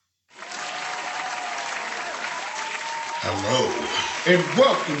Hello, and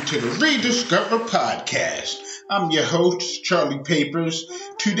welcome to the Rediscover Podcast. I'm your host, Charlie Papers.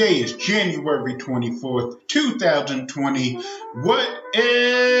 Today is January 24th, 2020. What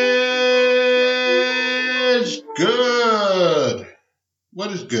is good? What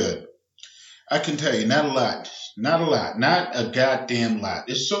is good? I can tell you, not a lot. Not a lot. Not a goddamn lot.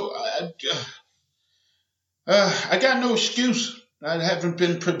 It's so... I got no excuse. I haven't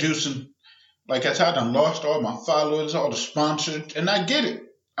been producing. Like I said, I lost all my followers, all the sponsors, and I get it.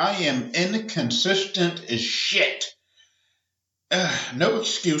 I am inconsistent as shit. No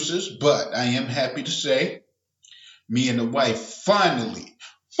excuses, but I am happy to say me and the wife finally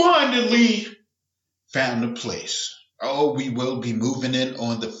found a place. Oh, we will be moving in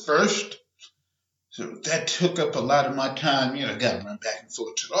on the 1st. So that took up a lot of my time. I got to run back and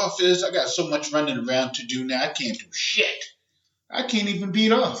forth to the office. I got so much running around to do now. I can't do shit. I can't even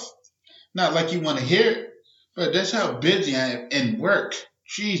beat off. Not like you want to hear it, but that's how busy I am in work.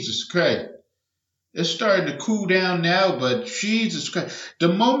 Jesus Christ. It's starting to cool down now, but Jesus Christ. The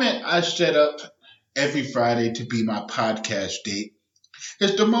moment I set up every Friday to be my podcast date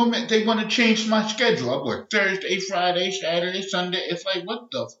is the moment they want to change my schedule. I work Thursday, Friday, Saturday, Sunday. It's like,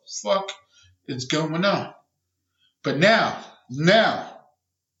 what the fuck is going on? But now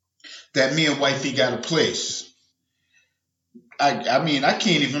that me and wifey got a place, I mean, I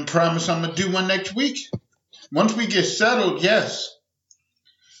can't even promise I'm going to do one next week. Once we get settled, yes.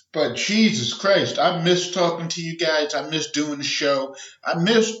 But Jesus Christ, I miss talking to you guys. I miss doing the show. I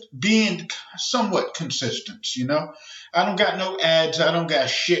miss being somewhat consistent, I don't got no ads. I don't got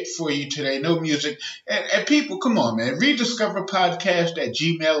shit for you today. No music. And people, come on, man.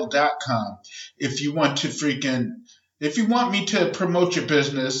 Rediscoverpodcast@gmail.com. If you want me to promote your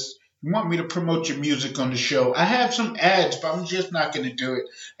business, you want me to promote your music on the show, I have some ads, but I'm just not going to do it.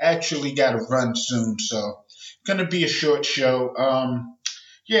 I actually got to run soon, so it's going to be a short show.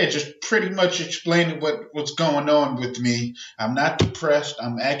 Just pretty much explaining what's going on with me. I'm not depressed.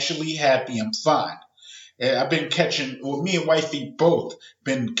 I'm actually happy. I'm fine. I've been me and wifey both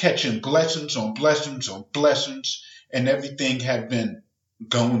been catching blessings on blessings on blessings, and everything have been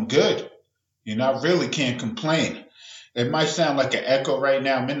going good. I really can't complain. It might sound like an echo right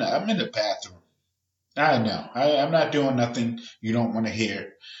now. I'm in the bathroom. I know. I'm not doing nothing you don't want to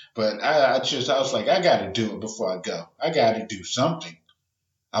hear. But I was like, I got to do it before I go. I got to do something.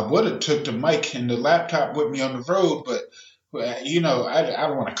 I would have took the mic and the laptop with me on the road, but, I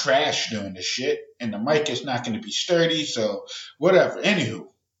don't want to crash doing this shit. And the mic is not going to be sturdy, so whatever. Anywho.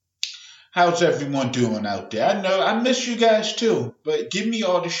 How's everyone doing out there? I know I miss you guys too, but give me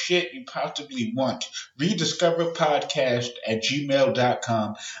all the shit you possibly want.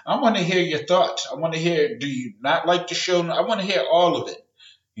 Rediscoverpodcast@gmail.com. I want to hear your thoughts. I want to hear, do you not like the show? I want to hear all of it.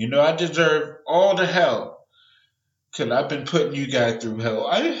 I deserve all the hell because I've been putting you guys through hell.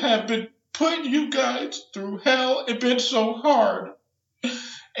 I have been putting you guys through hell. It's been so hard.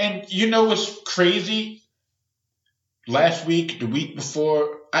 And what's crazy? Last week, the week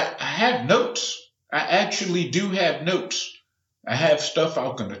before, I have notes. I actually do have notes. I have stuff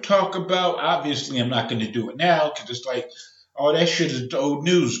I'm going to talk about. Obviously, I'm not going to do it now because it's like, oh, that shit is old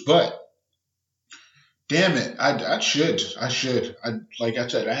news. But, damn it, I should. Like I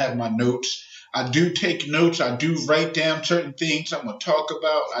said, I have my notes. I do take notes. I do write down certain things I'm going to talk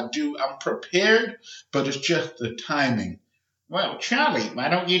about. I'm prepared, but it's just the timing. Well, Charlie, why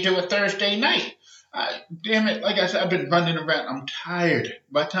don't you do a Thursday night? Damn it, like I said, I've been running around. I'm tired.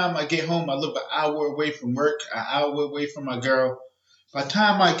 By the time I get home, I live an hour away from work, an hour away from my girl. By the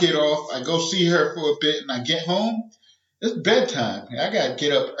time I get off, I go see her for a bit, and I get home, it's bedtime. I got to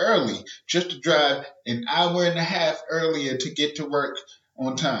get up early just to drive an hour and a half earlier to get to work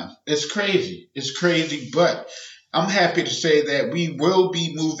on time. It's crazy. But I'm happy to say that we will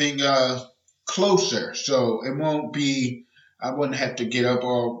be moving closer, so it won't be, I wouldn't have to get up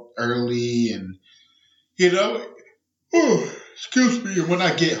all early and excuse me. And when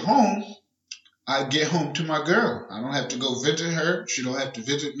I get home to my girl. I don't have to go visit her. She don't have to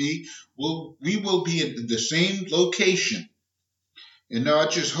visit me. We will be at the same location. I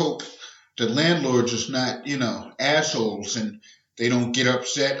just hope the landlords is not, assholes and they don't get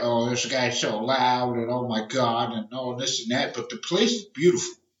upset. Oh, this guy's so loud and oh my God and all this and that. But the place is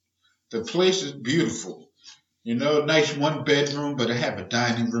beautiful. Nice one bedroom, but I have a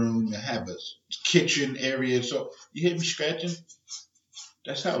dining room. I have a kitchen area. So you hear me scratching?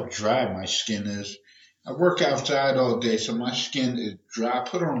 That's how dry my skin is. I work outside all day, so my skin is dry. I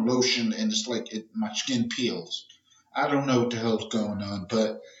put on lotion, and it's like my skin peels. I don't know what the hell's going on,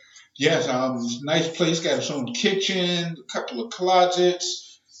 but yes, nice place. Got its own kitchen, a couple of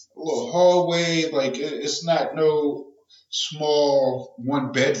closets, a little hallway. Like it's not no small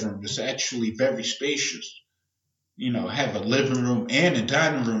one bedroom. It's actually very spacious. Have a living room and a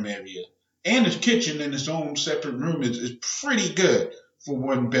dining room area. And his kitchen in its own separate room is pretty good for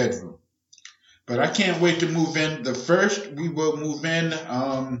one bedroom. But I can't wait to move in. The first we will move in.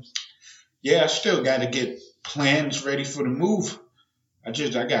 Yeah, I still got to get plans ready for the move. I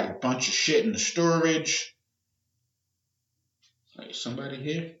got a bunch of shit in the storage. Wait, somebody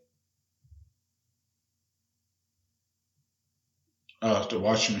here? Oh, it's the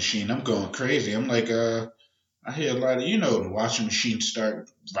washing machine. I'm going crazy. I'm like, I hear a lot of, the washing machine start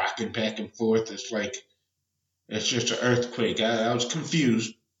rocking back and forth. It's like, it's just an earthquake. I was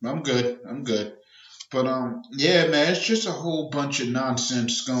confused. I'm good. I'm good. But yeah, man, it's just a whole bunch of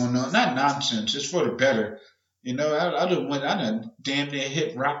nonsense going on. Not nonsense. It's for the better. I done damn near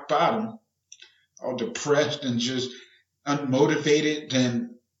hit rock bottom, all depressed and just unmotivated.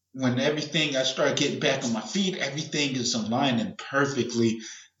 Then when everything, I start getting back on my feet, everything is aligning perfectly.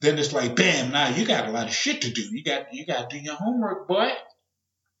 Then it's like, bam! Now you got a lot of shit to do. You got to do your homework, boy.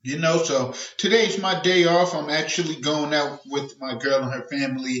 So today's my day off. I'm actually going out with my girl and her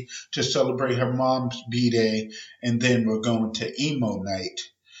family to celebrate her mom's b-day, and then we're going to emo night.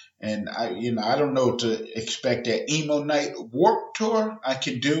 And I don't know what to expect at emo night. Warped Tour I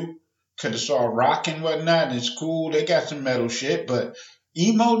can do because it's all rock and whatnot, and it's cool. They got some metal shit, but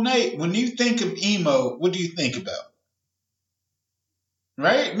emo night. When you think of emo, what do you think about?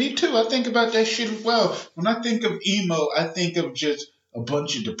 Right? Me too. I think about that shit as well. When I think of emo, I think of just a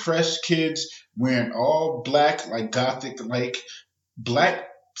bunch of depressed kids wearing all black, like gothic, like black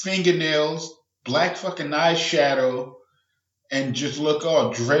fingernails, black fucking eyeshadow, and just look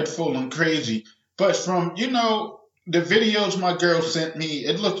all dreadful and crazy. But from, the videos my girl sent me,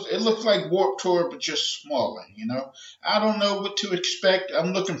 it looks like Warped Tour, but just smaller. I don't know what to expect.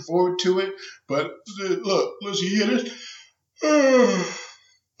 I'm looking forward to it. But look, let's hear this.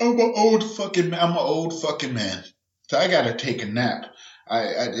 I'm an old fucking man. So I gotta take a nap.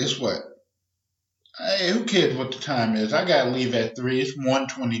 It's what? Who cares what the time is? I gotta leave at 3. It's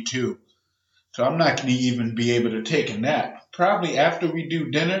 1:22. So I'm not gonna even be able to take a nap. Probably after we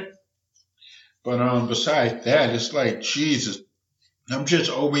do dinner. But besides that, it's like Jesus. I'm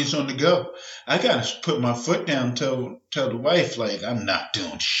just always on the go. I gotta put my foot down, tell the wife like I'm not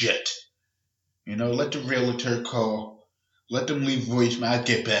doing shit. Let the realtor call. Let them leave voicemail. I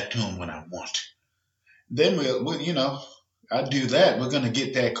get back to them when I want. Then I do that. We're gonna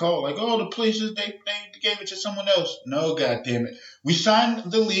get that call like, oh, the places they gave it to someone else. No, goddamn it. We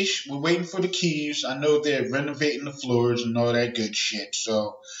signed the lease. We're waiting for the keys. I know they're renovating the floors and all that good shit.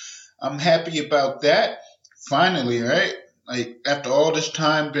 So I'm happy about that. Finally, right? Like after all this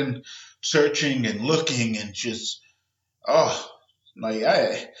time, been searching and looking and just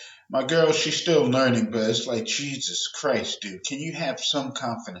my girl, she's still learning, but it's like, Jesus Christ, dude, can you have some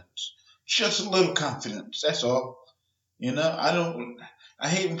confidence? Just a little confidence, that's all. I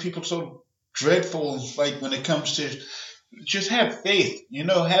hate when people are so dreadful, like when it comes to just have faith.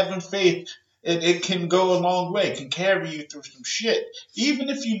 Having faith, it can go a long way, it can carry you through some shit. Even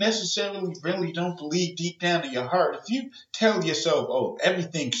if you necessarily really don't believe deep down in your heart, if you tell yourself, oh,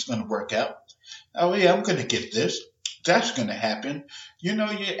 everything's going to work out. Oh, yeah, I'm going to get this. That's going to happen. Your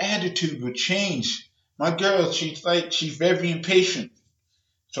attitude would change. My girl, she's very impatient.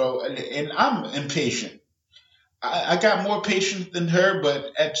 So, and I'm impatient. I got more patience than her,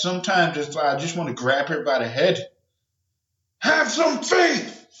 but at some times it's like I just want to grab her by the head. Have some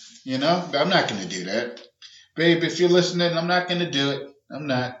faith! But I'm not going to do that. Babe, if you're listening, I'm not going to do it. I'm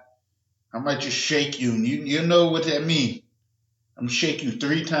not. I might just shake you, and you know what that means. I'm going to shake you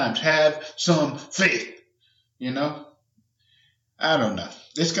 3 times. Have some faith. I don't know.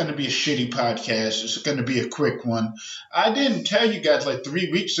 It's going to be a shitty podcast. It's going to be a quick one. I didn't tell you guys like 3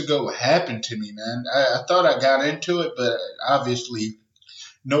 weeks ago what happened to me, man. I thought I got into it, but obviously,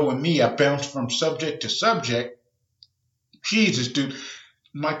 knowing me, I bounced from subject to subject. Jesus, dude.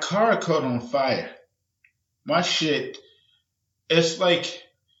 My car caught on fire. My shit, it's like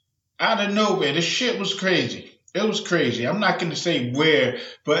out of nowhere. This shit was crazy. It was crazy. I'm not going to say where,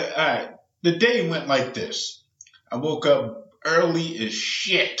 but the day went like this. I woke up early as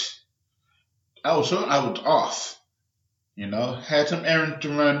shit. I was off. Had some errands to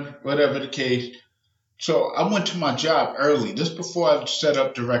run, whatever the case. So I went to my job early. This before I set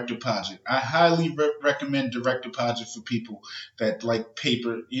up direct deposit. I highly recommend direct deposit for people that like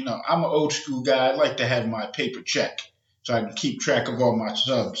paper. I'm an old school guy. I like to have my paper check so I can keep track of all my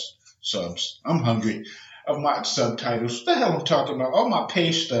subs. I'm hungry. Of my subtitles. What the hell I'm talking about? All my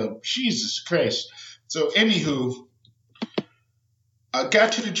pay stub. Jesus Christ. So anywho, I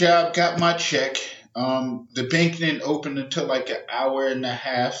got to the job, got my check. The bank didn't open until like an hour and a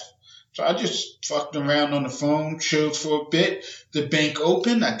half. So I just fucked around on the phone, chilled for a bit. The bank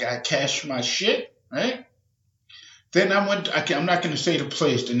opened. I got cashed my shit, right? Then I went. I'm not going to say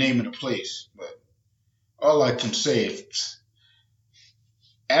the name of the place, but all I can say is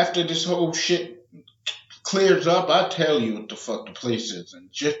after this whole shit clears up, I'll tell you what the fuck the place is,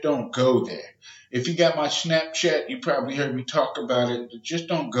 and just don't go there. If you got my Snapchat, you probably heard me talk about it, but just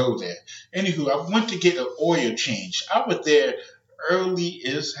don't go there. Anywho, I went to get an oil change. I was there early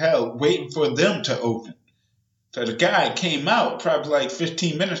as hell, waiting for them to open. So the guy came out probably like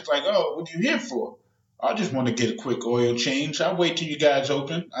 15 minutes, like, oh, what are you here for? I just want to get a quick oil change. I'll wait till you guys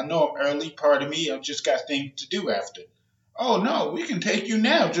open. I know I'm early, pardon me. I've just got things to do after. Oh, no, we can take you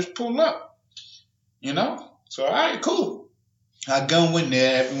now. Just pull up. You know? So, all right, cool. I go in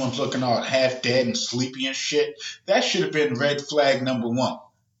there. Everyone's looking all half dead and sleepy and shit. That should have been red flag number 1.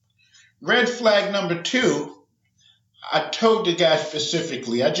 Red flag number 2, I told the guy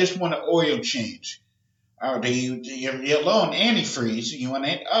specifically, I just want an oil change. Oh, you're low on antifreeze. You want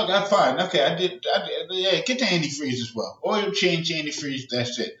oh, that's fine. Okay, I did. Yeah, get the antifreeze as well. Oil change, antifreeze,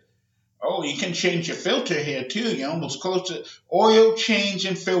 that's it. Oh, you can change your filter here too. You're almost close to oil change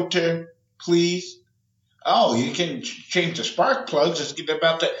and filter, please. Oh, you can change the spark plugs. Let's get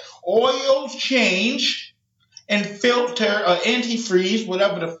about that. Oil change and filter or antifreeze,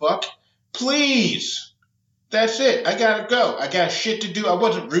 whatever the fuck, please. That's it. I gotta go. I got shit to do. I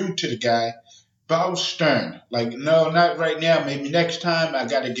wasn't rude to the guy. But I was stern. Like, no, not right now. Maybe next time. I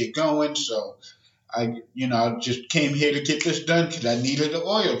got to get going. So, I just came here to get this done because I needed an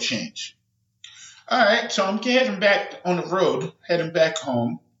oil change. All right, so I'm heading back on the road, heading back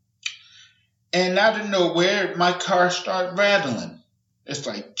home. And out of nowhere, my car started rattling. It's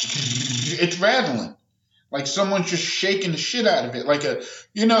like, it's rattling. Like someone's just shaking the shit out of it. Like the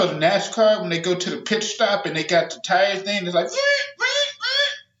NASCAR, when they go to the pit stop and they got the tires thing, it's like,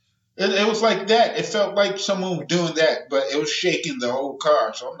 it was like that. It felt like someone was doing that, but it was shaking the whole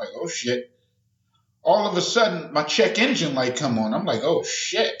car. So I'm like, oh shit. All of a sudden, my check engine light come on. I'm like, oh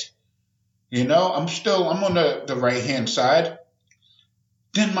shit. I'm on the right-hand side.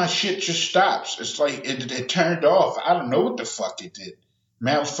 Then my shit just stops. It's like it turned off. I don't know what the fuck it did.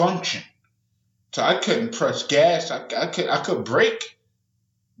 Malfunction. So I couldn't press gas. I could brake,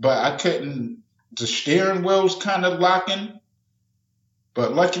 but I couldn't. The steering wheel's kind of locking.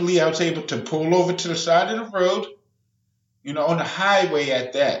 But luckily, I was able to pull over to the side of the road, on the highway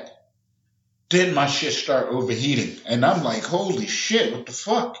at that. Then my shit start overheating. And I'm like, holy shit, what the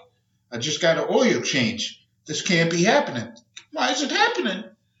fuck? I just got an oil change. This can't be happening. Why is it happening?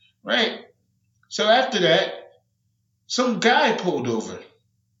 Right? So after that, some guy pulled over.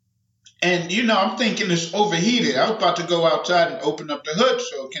 And, I'm thinking it's overheated. I was about to go outside and open up the hood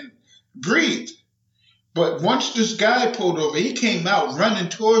so it can breathe. But once this guy pulled over, he came out running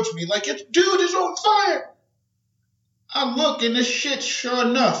towards me like, dude is on fire. I look and this shit, sure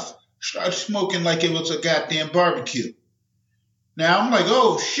enough, started smoking like it was a goddamn barbecue. Now I'm like,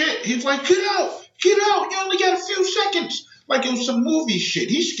 oh shit. He's like, get out, you only got a few seconds. Like it was some movie shit.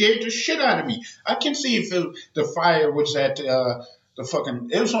 He scared the shit out of me. I can see if the fire was at it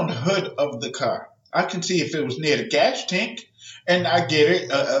was on the hood of the car. I can see if it was near the gas tank. And I get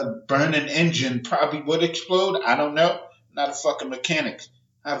it, a burning engine probably would explode. I don't know. Not a fucking mechanic.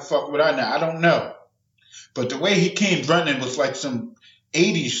 How the fuck would I know? I don't know. But the way he came running was like some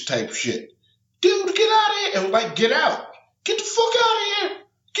 80s type shit. Dude, get out of here. It was like, get out. Get the fuck out of here.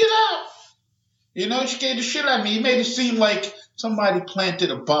 Get out. He scared the shit out of me. He made it seem like somebody planted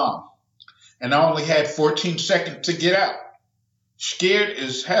a bomb. And I only had 14 seconds to get out. Scared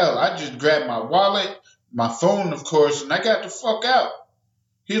as hell. I just grabbed my wallet, my phone, of course, and I got the fuck out.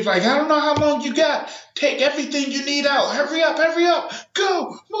 He was like, I don't know how long you got. Take everything you need out. Hurry up.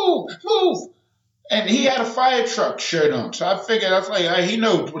 Go, move. And he had a fire truck shirt on. So I figured, I was like, he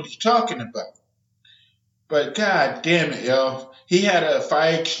knows what he's talking about. But god damn it, yo. He had a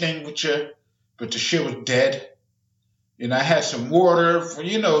fire extinguisher, but the shit was dead. And I had some water for,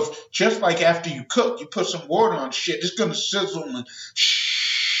 just like after you cook, you put some water on shit, it's gonna sizzle and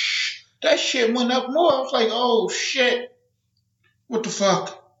shh. That shit went up more. I was like, oh shit. What the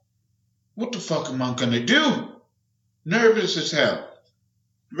fuck? What the fuck am I gonna do? Nervous as hell.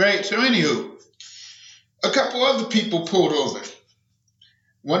 Right? So anywho, a couple other people pulled over.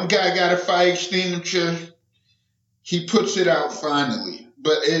 One guy got a fire extinguisher. He puts it out finally,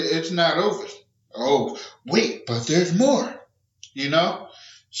 but it's not over. Oh, wait, but there's more,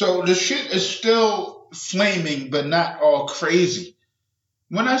 So the shit is still flaming, but not all crazy.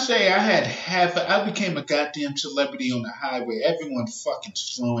 When I say I became a goddamn celebrity on the highway. Everyone fucking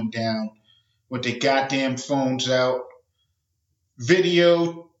slowing down. with their goddamn phones out,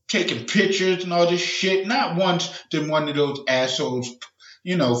 video, taking pictures and all this shit. Not once did one of those assholes,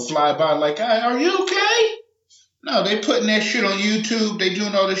 fly by like, "Hey, are you okay?" No, they putting that shit on YouTube. They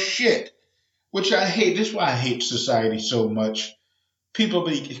doing all this shit, which I hate. This is why I hate society so much. People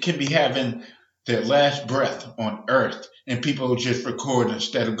can be having their last breath on earth, and people will just record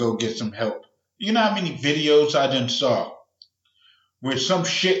instead of go get some help. You know how many videos I done saw where some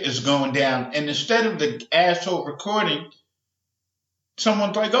shit is going down, and instead of the asshole recording,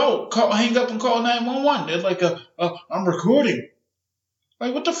 someone's like, "Oh, hang up and call 911." They're like, "I'm recording."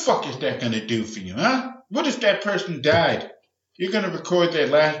 Like, what the fuck is that gonna do for you, huh? What if that person died? You're gonna record their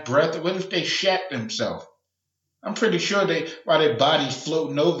last breath? What if they shat themselves? I'm pretty sure while their body's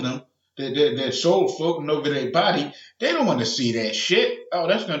floating over them, their soul floating over their body, they don't want to see that shit. Oh,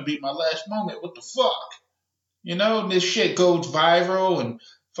 that's gonna be my last moment. What the fuck? This shit goes viral, and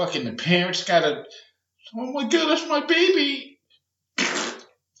fucking the parents gotta, "Oh my god, that's my baby."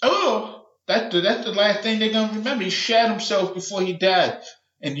 Oh, that's the last thing they're gonna remember. He shat himself before he died,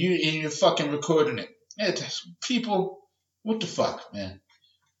 and you're fucking recording it. People, what the fuck, man?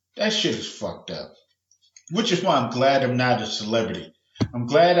 That shit is fucked up. Which is why I'm glad I'm not a celebrity. I'm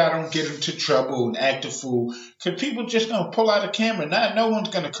glad I don't get into trouble and act a fool. Because people just gonna pull out a camera. No one's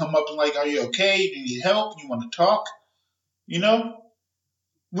gonna come up and like, "Are you okay? Do you need help? You want to talk?"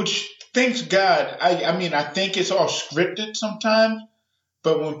 Which, thanks God. I think it's all scripted sometimes.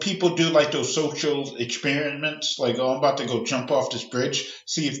 But when people do like those social experiments, like, "Oh, I'm about to go jump off this bridge,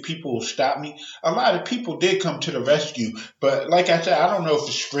 see if people will stop me," a lot of people did come to the rescue. But like I said, I don't know if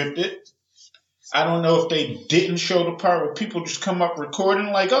it's scripted. I don't know if they didn't show the part where people just come up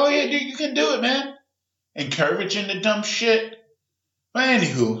recording like, "Oh yeah, dude, you can do it, man." Encouraging the dumb shit. But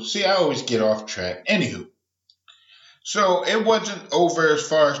anywho, see, I always get off track. Anywho. So it wasn't over as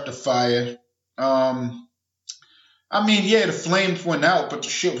far as the fire. Yeah, the flames went out, but the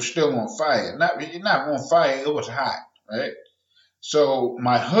shit was still on fire. Not on fire, it was hot, right? So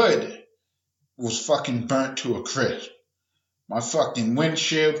my hood was fucking burnt to a crisp. My fucking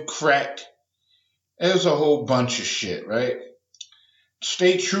windshield cracked. It was a whole bunch of shit, right?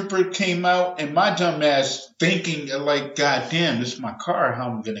 State trooper came out, and my dumb ass thinking like, "God damn, this is my car. How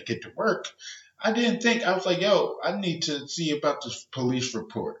am I gonna get to work?" I didn't think. I was like, "Yo, I need to see about this police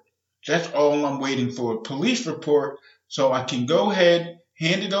report." That's all I'm waiting for, a police report, so I can go ahead,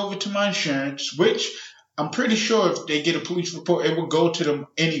 hand it over to my insurance, which I'm pretty sure if they get a police report, it will go to them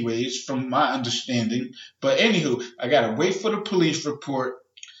anyways, from my understanding. But anywho, I gotta wait for the police report.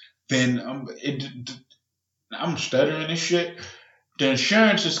 Then I'm stuttering and shit. The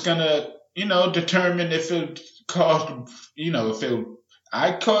insurance is gonna, determine if it caused,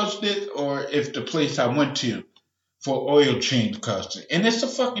 I caused it, or if the place I went to for oil change caused it. And it's a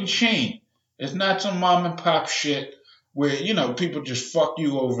fucking chain. It's not some mom and pop shit where, people just fuck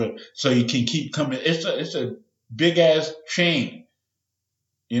you over so you can keep coming. It's a big ass chain,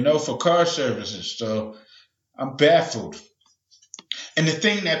 for car services. So I'm baffled. And the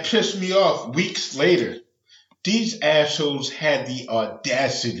thing that pissed me off weeks later, these assholes had the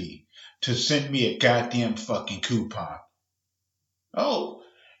audacity to send me a goddamn fucking coupon. "Oh,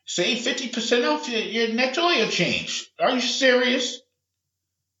 save 50% off your next oil change." Are you serious?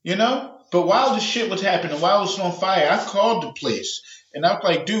 But while the shit was happening, while it was on fire, I called the place. And I was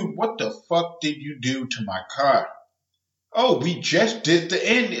like, "Dude, what the fuck did you do to my car?" "Oh, we just did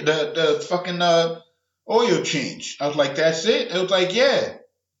the fucking oil change." I was like, "That's it?" It was like, "Yeah."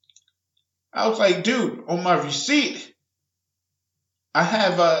 I was like, "Dude, on my receipt, I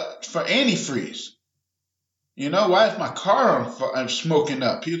have for antifreeze. Why is my car on smoking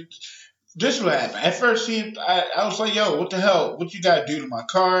up?" This is what happened. At first, I was like, "Yo, what the hell? What you gotta do to my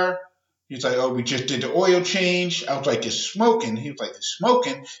car?" He's like, "Oh, we just did the oil change." I was like, "It's smoking." He was like, "It's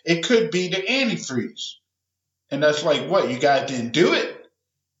smoking? It could be the antifreeze." And that's like, "What? You guys didn't do it?"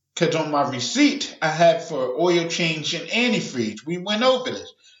 Because on my receipt, I have for oil change and antifreeze. We went over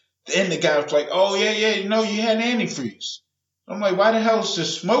this. Then the guy was like, "Oh, yeah, you had antifreeze." I'm like, "Why the hell is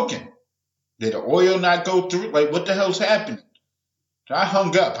this smoking? Did the oil not go through? Like, what the hell's happening?" So I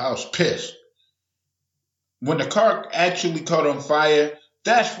hung up. I was pissed. When the car actually caught on fire,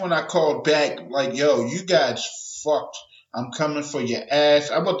 that's when I called back like, "Yo, you guys fucked. I'm coming for your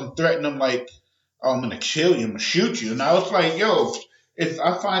ass." I wasn't threatening them like, "Oh, I'm going to kill you. I'm going to shoot you." And I was like, "Yo, if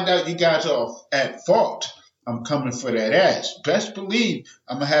I find out you guys are at fault, I'm coming for that ass. Best believe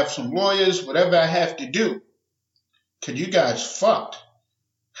I'm going to have some lawyers, whatever I have to do. Because you guys fucked.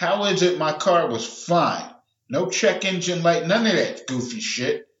 How is it my car was fine? No check engine light, none of that goofy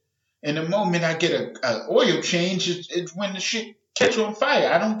shit. And the moment I get a oil change, it's when the shit catch on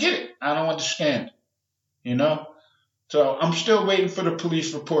fire. I don't get it. I don't understand. You know? So I'm still waiting for the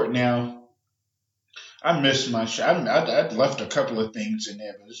police report now. I missed my shot. I'd left a couple of things in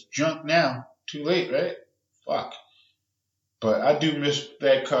there, but it's junk now. Too late, right? Fuck. But I do miss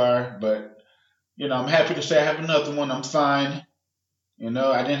that car. But, I'm happy to say I have another one. I'm fine.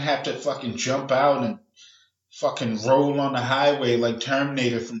 I didn't have to fucking jump out and fucking roll on the highway like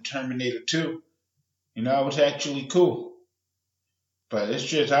Terminator from Terminator 2. I was actually cool. But it's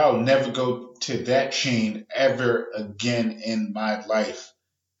just I'll never go to that chain ever again in my life.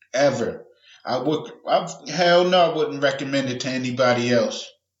 Ever. Hell no, I wouldn't recommend it to anybody else.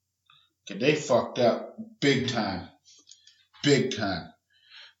 Cause they fucked up big time. Big time.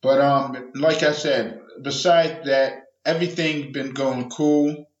 But like I said, besides that, everything's been going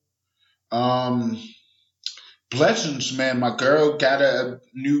cool. Um Blessings, man. My girl got a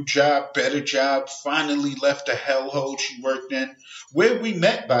new job, better job, finally left the hellhole she worked in. Where we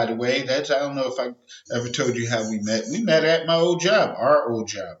met, by the way, I don't know if I ever told you how we met. We met at my old job, our old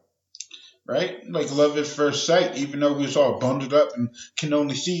job, right? Like love at first sight, even though we was all bundled up and can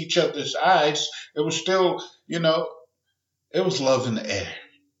only see each other's eyes, it was still, it was love in the air.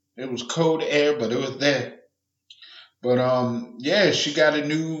 It was cold air, but it was there. But yeah, she got a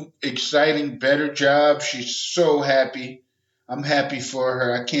new, exciting, better job. She's so happy. I'm happy for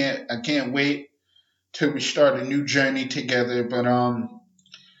her. I can't wait till we start a new journey together. But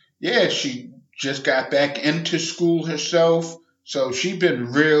yeah, she just got back into school herself, so she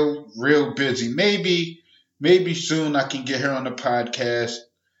been real busy. Maybe soon I can get her on the podcast.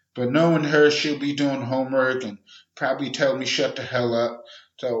 But knowing her, she'll be doing homework and probably tell me shut the hell up.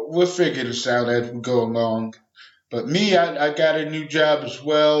 So we'll figure this out as we go along. But me, I got a new job as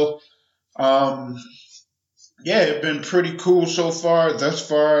well. Um, yeah, it's been pretty cool so far. Thus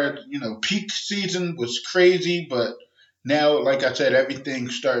far, peak season was crazy, but now, like I said,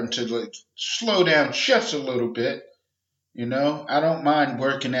 everything's starting to like slow down just a little bit. I don't mind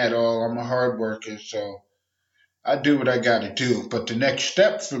working at all. I'm a hard worker, so I do what I got to do. But the next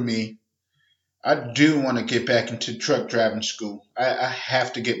step for me, I do want to get back into truck driving school. I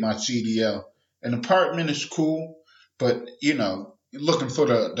have to get my CDL. An apartment is cool, but looking for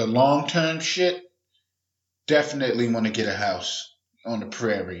the long term shit, definitely want to get a house on the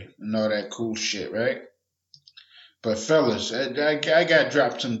prairie and all that cool shit, right? But fellas, I got to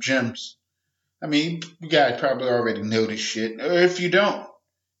drop some gems. I mean, you guys probably already know this shit. Or if you don't,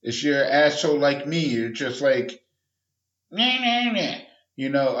 if you're an asshole like me, you're just like, nah, nah,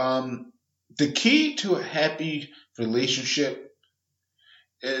 nah. The key to a happy relationship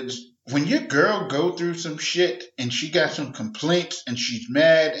is when your girl go through some shit and she got some complaints and she's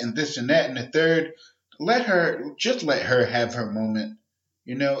mad and this and that and the third, let her have her moment.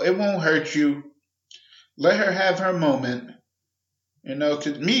 It won't hurt you. Let her have her moment.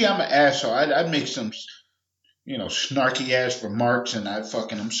 Cause me, I'm an asshole. I'd make some, snarky ass remarks and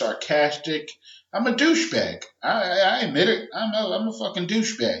I'm sarcastic. I'm a douchebag. I admit it. I'm a fucking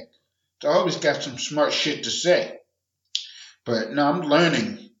douchebag. So I always got some smart shit to say. But no, I'm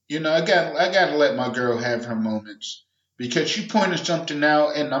learning. I gotta let my girl have her moments because she pointed something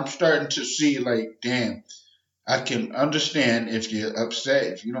out, and I'm starting to see like, damn, I can understand if you're upset,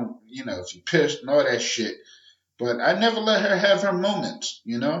 if you don't, if you're pissed and all that shit. But I never let her have her moments.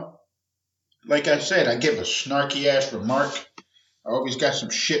 Like I said, I give a snarky ass remark. I always got some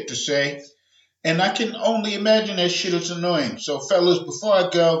shit to say. And I can only imagine that shit is annoying. So, fellas, before I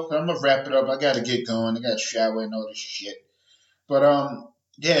go, I'm gonna wrap it up. I gotta get going. I gotta shower and all this shit. But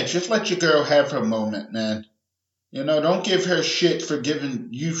yeah, just let your girl have her moment, man. Don't give her shit for giving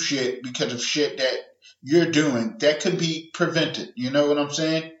you shit because of shit that you're doing. That could be prevented. You know what I'm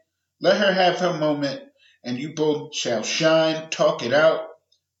saying? Let her have her moment, and you both shall shine. Talk it out,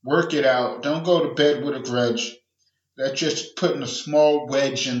 work it out. Don't go to bed with a grudge. That's just putting a small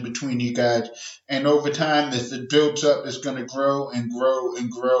wedge in between you guys. And over time, as it builds up, it's going to grow and grow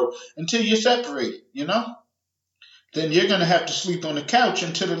and grow until you're separated. Then you're going to have to sleep on the couch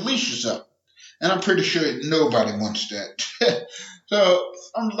until the leash is up. And I'm pretty sure nobody wants that. So,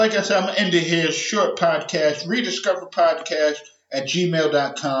 like I said, I'm going to end it here. Short podcast, rediscover podcast at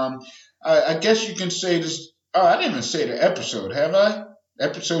gmail.com. I guess you can say this. Oh, I didn't even say the episode, have I?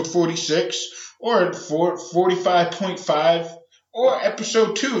 Episode 46 or 45.5 or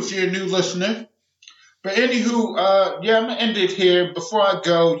episode 2 if you're a new listener. But anywho, yeah, I'm going to end it here. Before I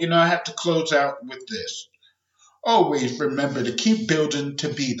go, I have to close out with this. Always remember to keep building to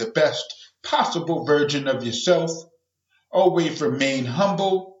be the best possible version of yourself. Always remain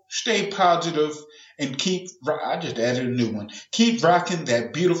humble, stay positive, And I just added a new one. Keep rocking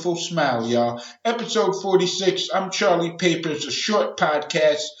that beautiful smile, y'all. Episode 46. I'm Charlie Papers, a short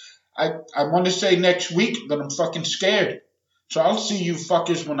podcast. I want to say next week, but I'm fucking scared. So I'll see you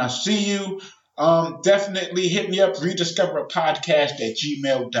fuckers when I see you. Definitely hit me up,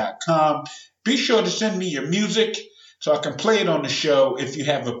 rediscoverapodcast@gmail.com. Be sure to send me your music so I can play it on the show. If you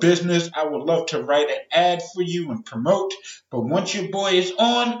have a business, I would love to write an ad for you and promote. But once your boy is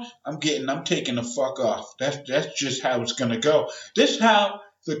on, I'm taking the fuck off. That's just how it's gonna go. This is how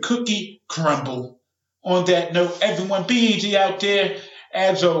the cookie crumble. On that note, everyone be easy out there.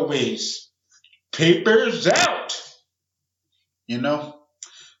 As always, papers out. You know?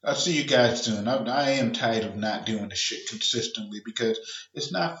 I'll see you guys soon. I am tired of not doing this shit consistently because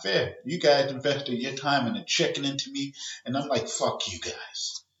it's not fair. You guys invested your time into checking into me, and I'm like, fuck you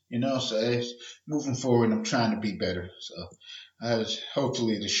guys. So moving forward, I'm trying to be better. So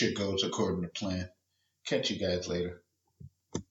hopefully the shit goes according to plan. Catch you guys later.